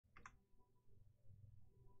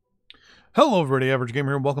Hello everybody, Average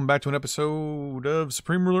Gamer here, and welcome back to an episode of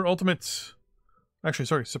Supreme Ruler Ultimate. Actually,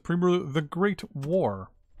 sorry, Supreme Ruler The Great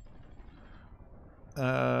War.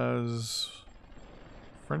 As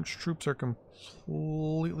French troops are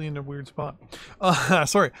completely in a weird spot.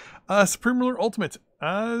 Supreme Ruler Ultimate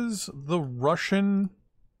as the Russian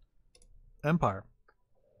Empire.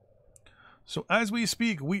 So as we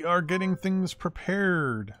speak, we are getting things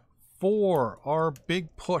prepared for our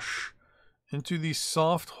big push into the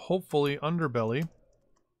soft, hopefully, underbelly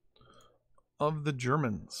of the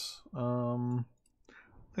Germans.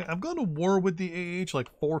 I've gone to war with the AH like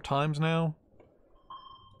 4 times now.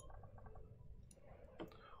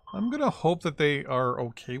 I'm gonna hope that they are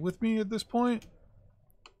okay with me at this point.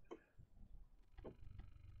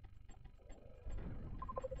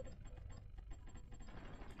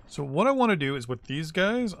 So what I want to do is with these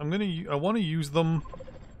guys, I want to use them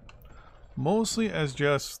mostly as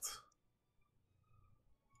just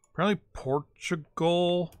probably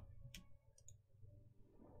Portugal.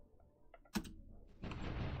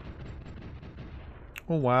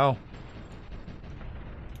 Oh, wow.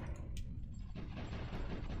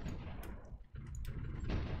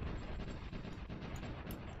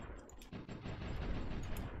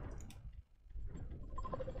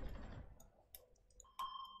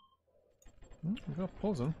 We got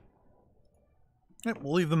Posen. Yeah,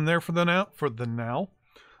 we'll leave them there for the now.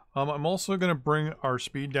 I'm also going to bring our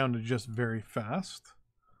speed down to just very fast.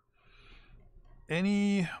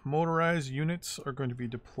 Any motorized units are going to be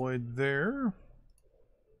deployed there.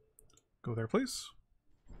 Go there, please.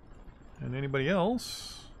 And anybody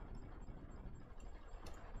else,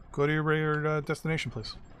 go to your regular destination,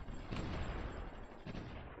 please.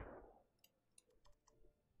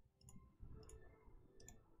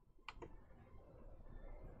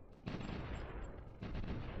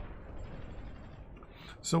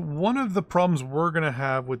 So one of the problems we're going to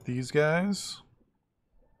have with these guys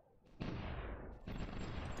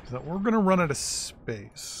is that we're going to run out of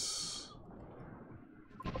space.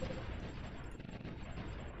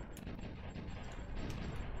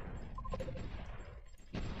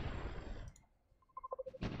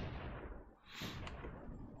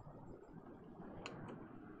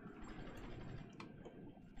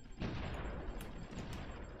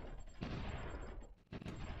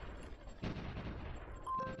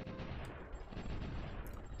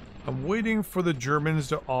 I'm waiting for the Germans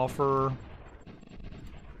to offer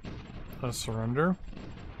a surrender.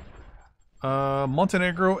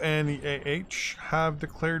 Montenegro and the AH have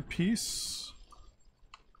declared peace.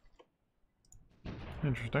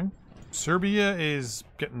 Interesting. Serbia is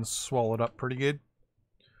getting swallowed up pretty good.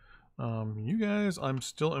 You guys, I'm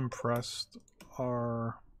still impressed,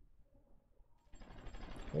 are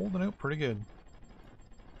holding out pretty good.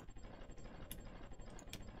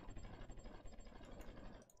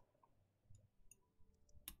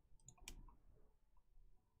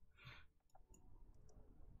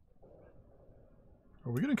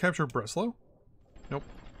 Are we going to capture Breslau? Nope.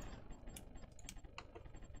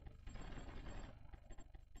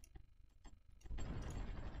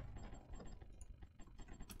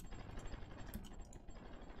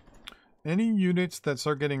 Any units that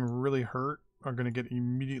start getting really hurt are going to get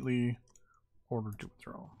immediately ordered to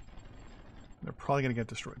withdraw. They're probably going to get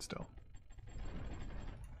destroyed still.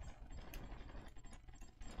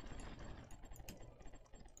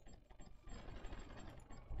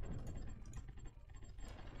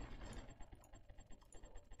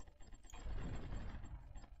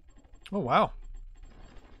 Oh, wow.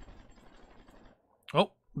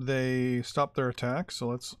 Oh, they stopped their attack, so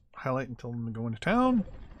let's highlight and tell them to go into town.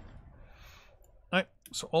 Alright,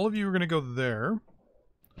 so all of you are going to go there.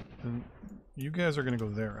 And you guys are going to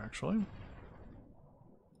go there, actually.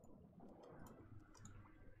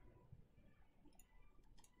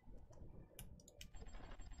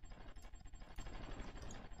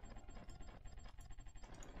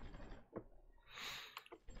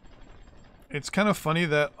 It's kind of funny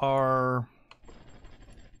that our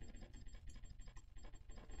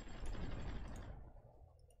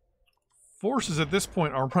forces at this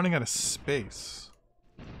point are running out of space.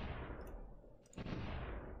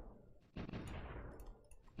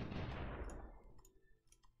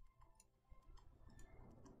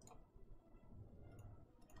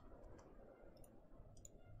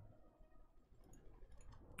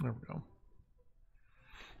 There we go.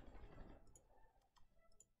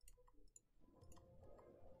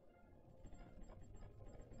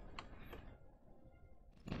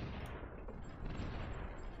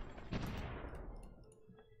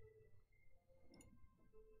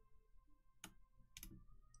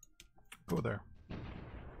 Go there.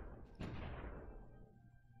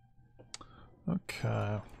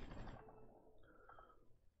 Okay.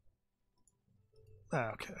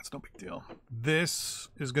 Okay, that's no big deal. This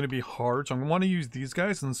is going to be hard, so I'm going to want to use these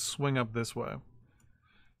guys and swing up this way.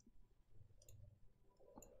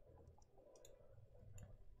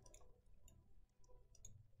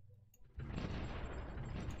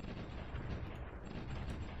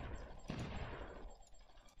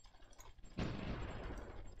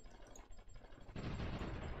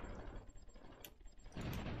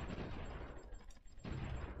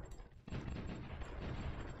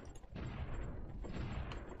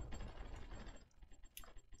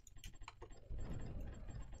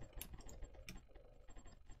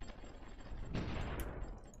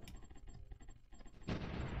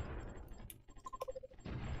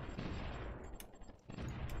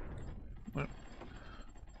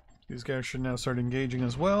 These guys should now start engaging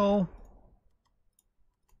as well.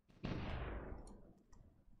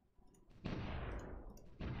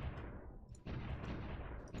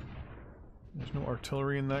 There's no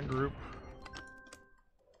artillery in that group.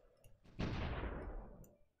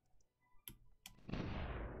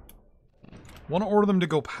 Want to order them to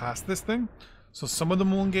go past this thing, so some of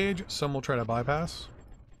them will engage, some will try to bypass.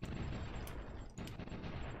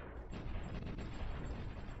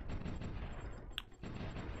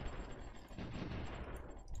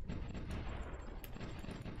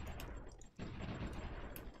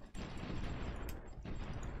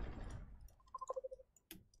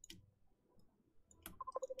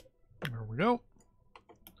 There we go.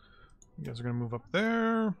 You guys are going to move up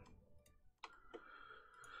there.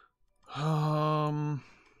 How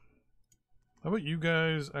about you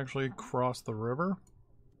guys actually cross the river?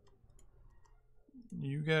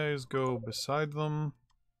 You guys go beside them.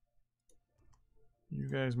 You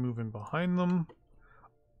guys move in behind them.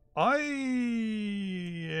 I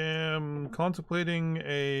am contemplating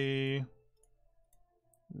a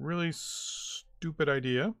really stupid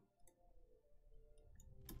idea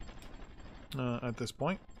at this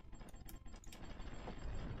point.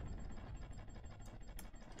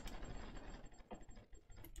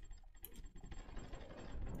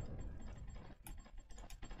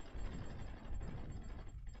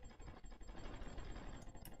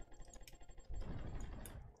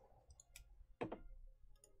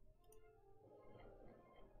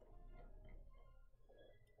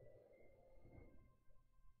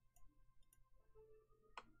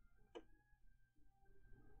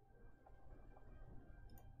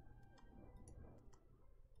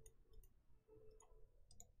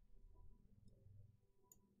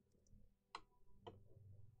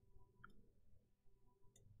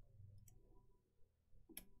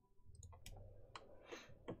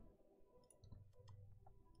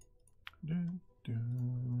 I'm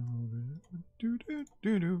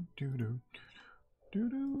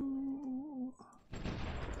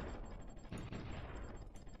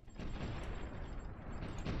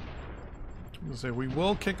gonna say we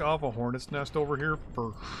will kick off a hornet's nest over here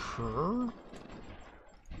for sure.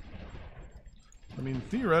 I mean,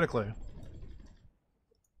 theoretically,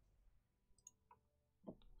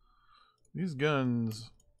 these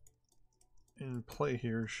guns in play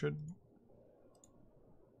here should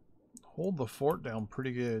hold the fort down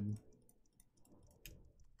pretty good.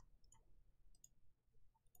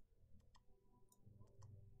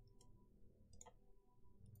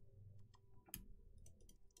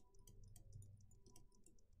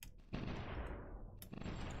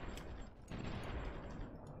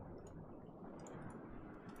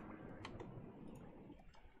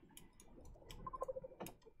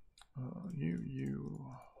 You.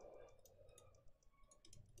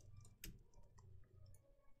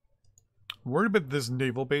 I'm worried about this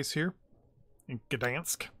naval base here in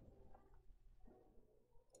Gdansk.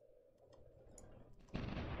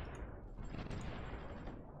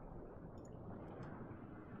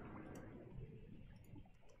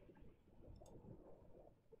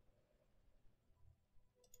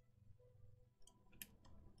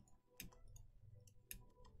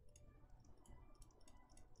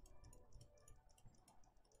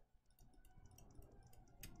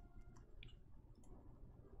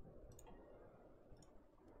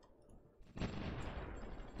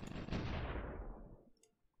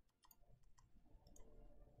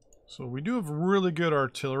 So we do have really good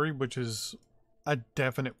artillery, which is a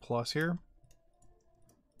definite plus here.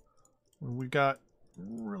 We got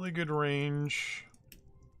really good range.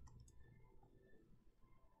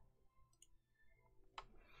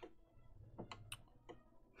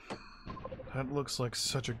 That looks like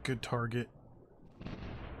such a good target.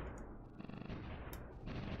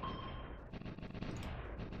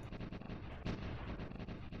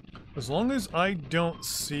 As long as I don't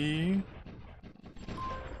see...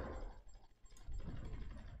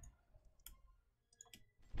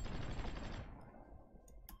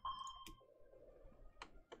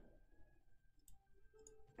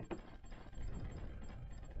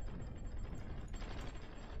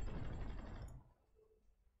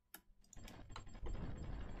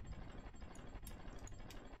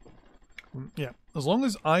 Yeah, as long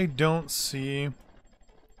as I don't see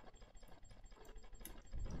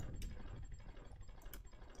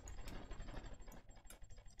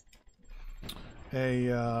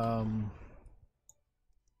a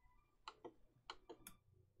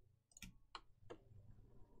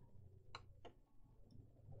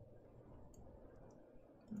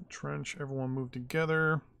trench, everyone move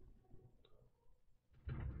together.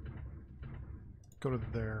 Go to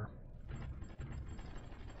there.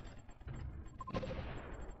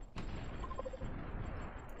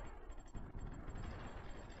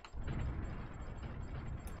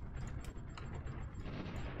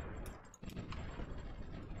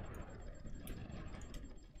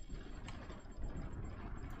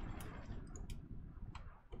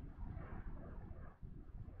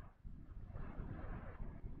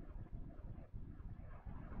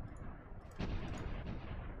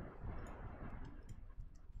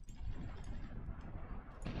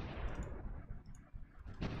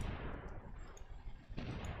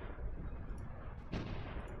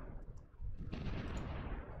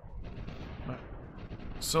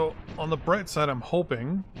 So, on the bright side, I'm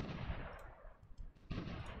hoping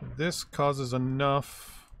this causes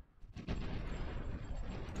enough.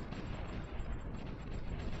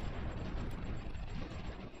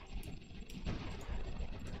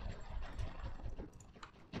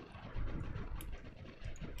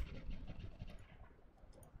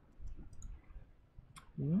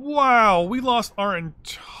 Wow, we lost our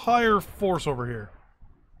entire force over here.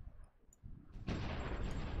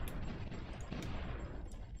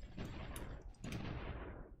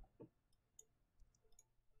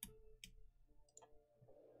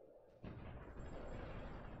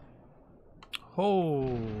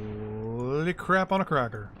 Holy crap on a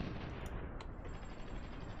cracker.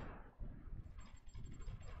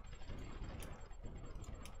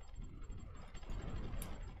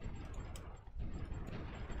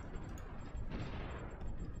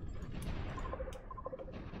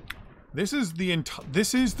 This is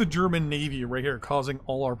the German Navy right here causing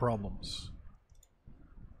all our problems.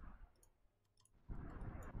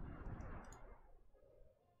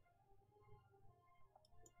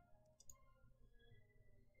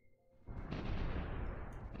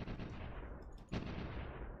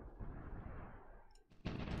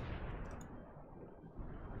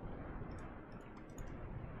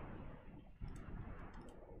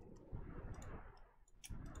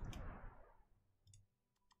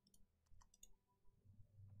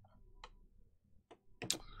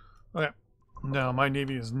 Okay. No, my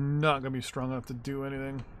Navy is not going to be strong enough to do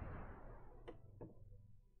anything.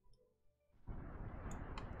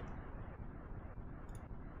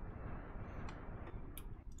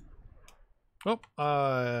 Oh,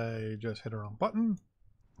 I just hit a wrong button.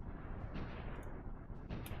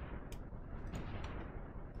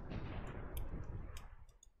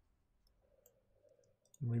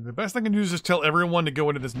 I mean, the best I can do is just tell everyone to go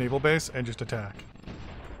into this naval base and just attack.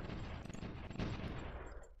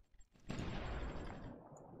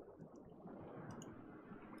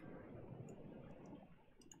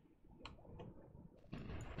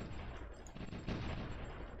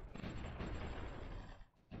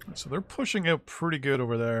 So they're pushing out pretty good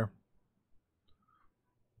over there.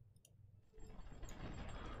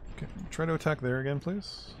 Okay, try to attack there again,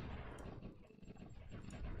 please.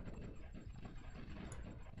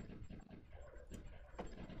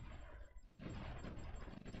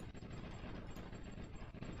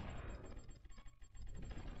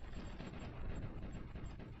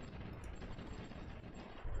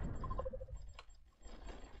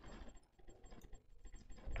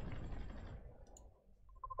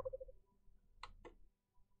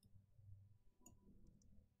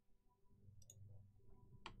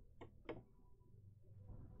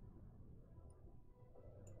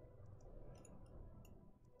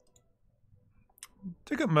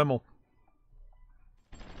 Take up Memel.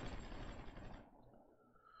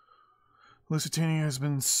 Lusitania has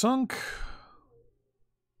been sunk.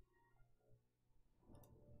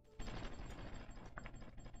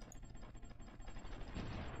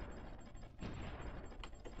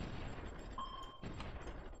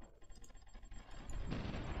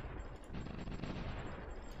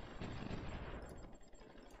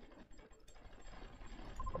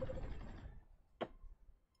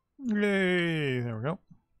 Yay! There we go. All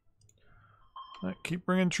right, keep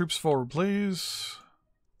bringing troops forward, please.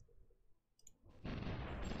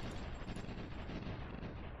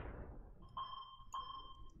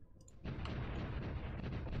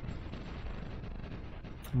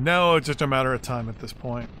 No, it's just a matter of time at this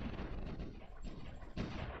point.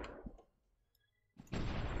 At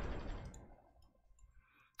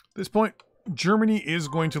this point, Germany is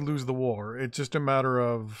going to lose the war. It's just a matter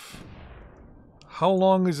of how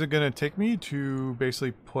long is it going to take me to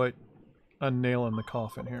basically put a nail in the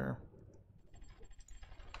coffin here.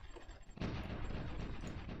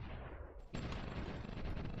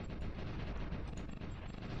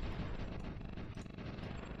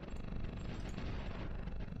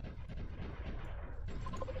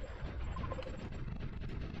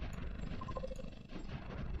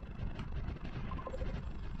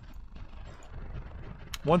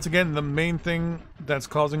 Once again, the main thing that's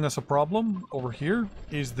causing us a problem over here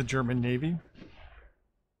is the German Navy.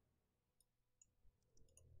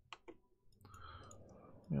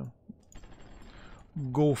 Yeah.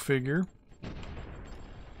 Go figure.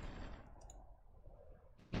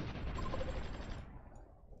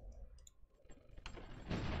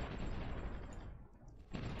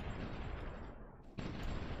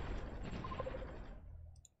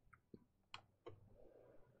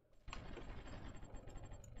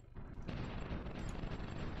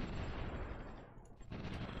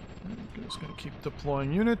 Just gonna keep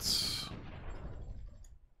deploying units.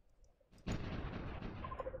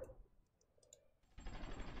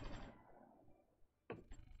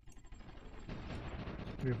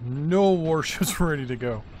 We have no warships ready to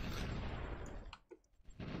go.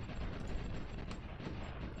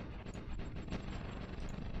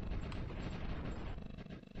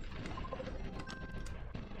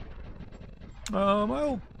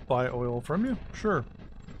 I'll buy oil from you, sure.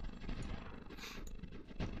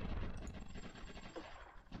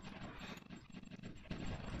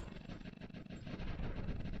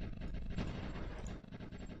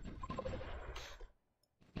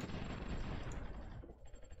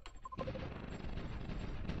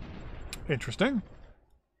 Interesting.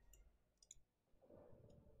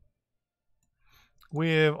 We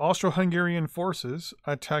have Austro-Hungarian forces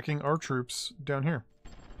attacking our troops down here.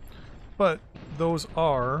 But those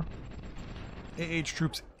are AH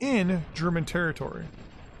troops in German territory.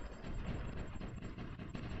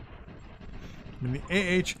 I mean,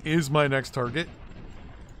 the AH is my next target.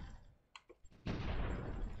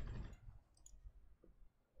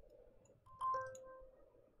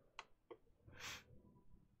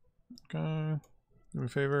 Okay. Do me a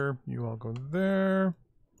favor. You all go there.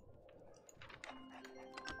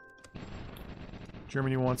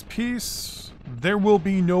 Germany wants peace. There will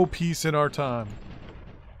be no peace in our time.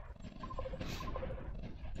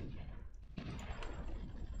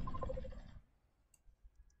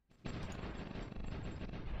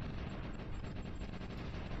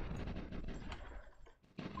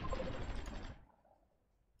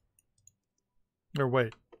 Or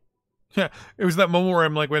wait. Yeah, it was that moment where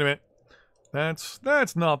I'm like, wait a minute. That's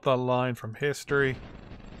not the line from history.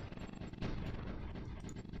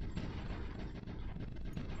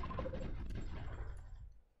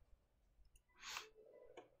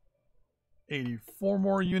 $84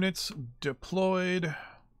 more units deployed.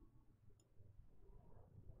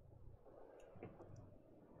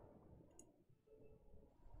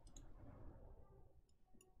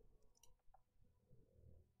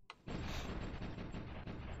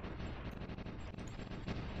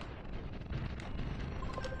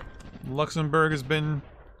 Luxembourg has been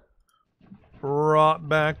brought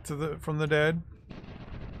back to from the dead.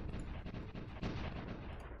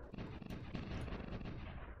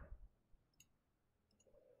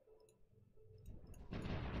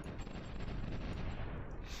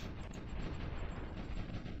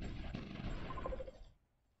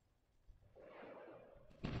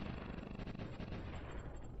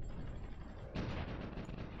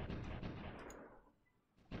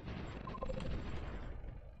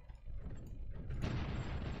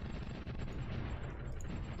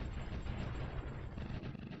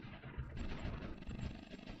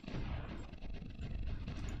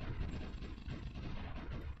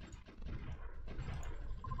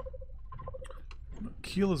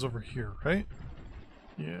 Kiel is over here, right?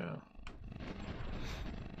 Yeah.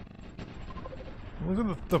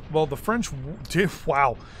 Look at well, the French did,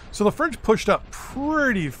 wow. So the French pushed up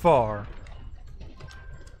pretty far.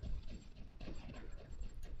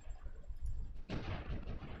 I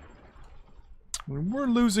mean, we're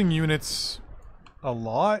losing units a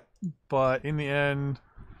lot, but in the end,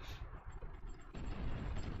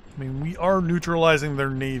 I mean, we are neutralizing their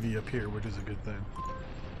navy up here, which is a good thing.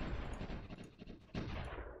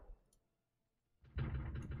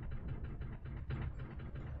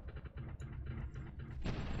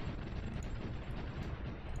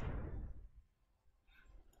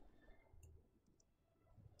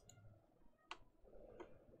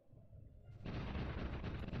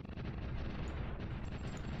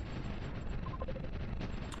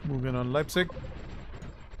 Moving on Leipzig.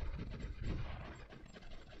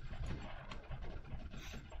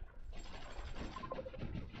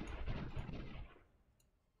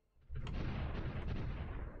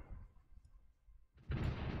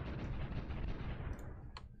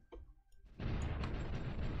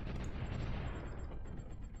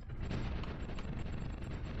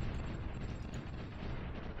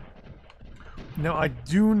 Now, I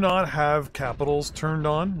do not have capitals turned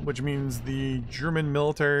on, which means the German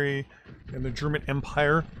military and the German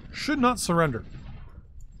Empire should not surrender.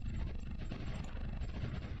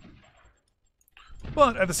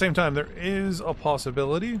 But at the same time, there is a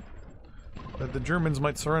possibility that the Germans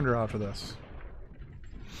might surrender after this.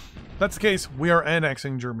 If that's the case, we are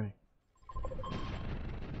annexing Germany.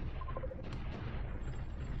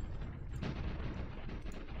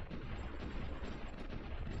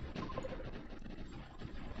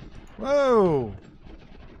 Whoa!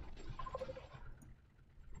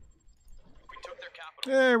 We took their capital.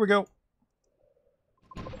 There we go.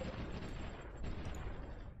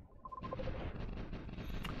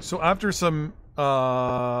 So after some,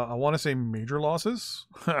 I want to say major losses.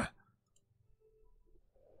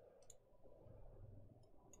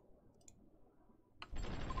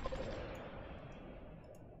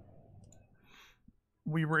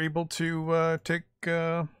 We were able to take...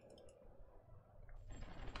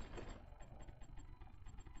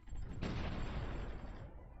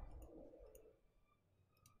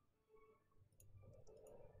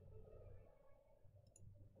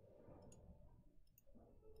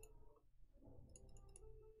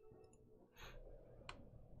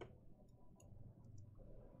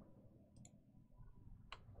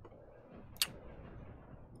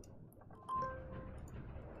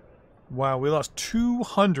 Wow, we lost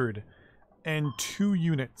 202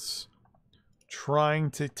 units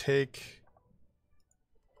trying to take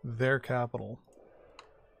their capital.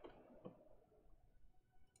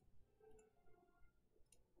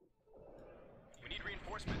 We need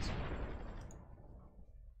reinforcements.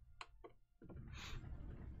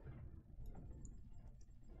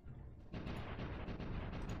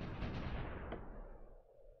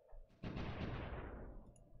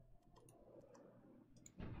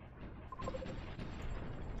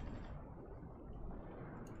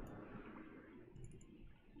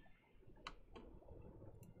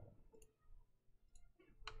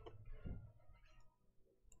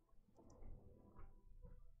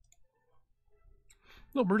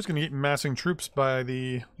 No, we're just going to get massing troops by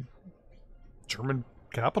the German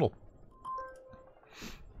capital.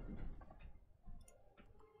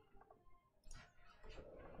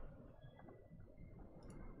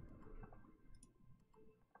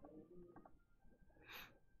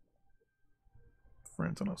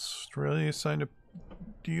 France and Australia signed a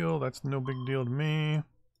deal. That's no big deal to me.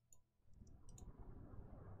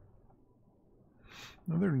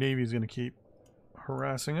 Now their navy is going to keep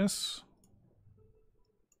harassing us.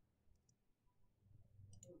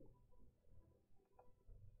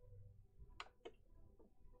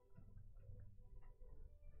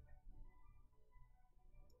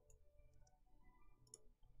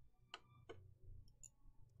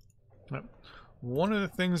 Yep. One of the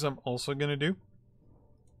things I'm also going to do,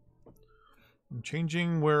 I'm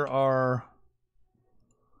changing where our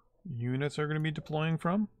units are going to be deploying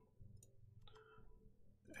from.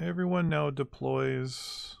 Everyone now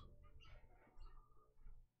deploys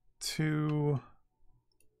to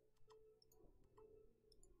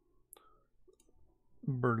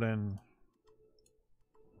Berlin,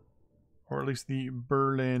 or at least the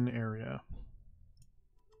Berlin area.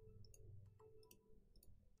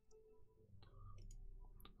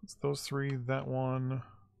 It's those three, that one.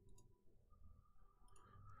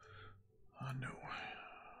 No.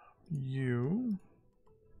 You.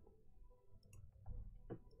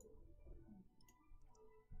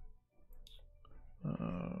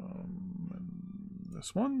 And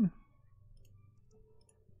this one.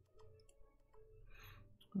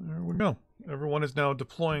 There we go. Everyone is now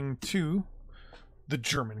deploying to the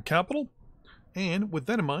German capital. And with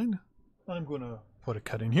that in mind, I'm going to put a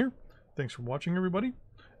cut in here. Thanks for watching, everybody.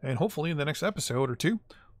 And hopefully in the next episode or two,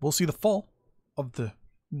 we'll see the fall of the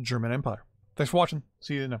German Empire. Thanks for watching.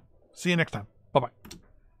 See you next time. Bye-bye.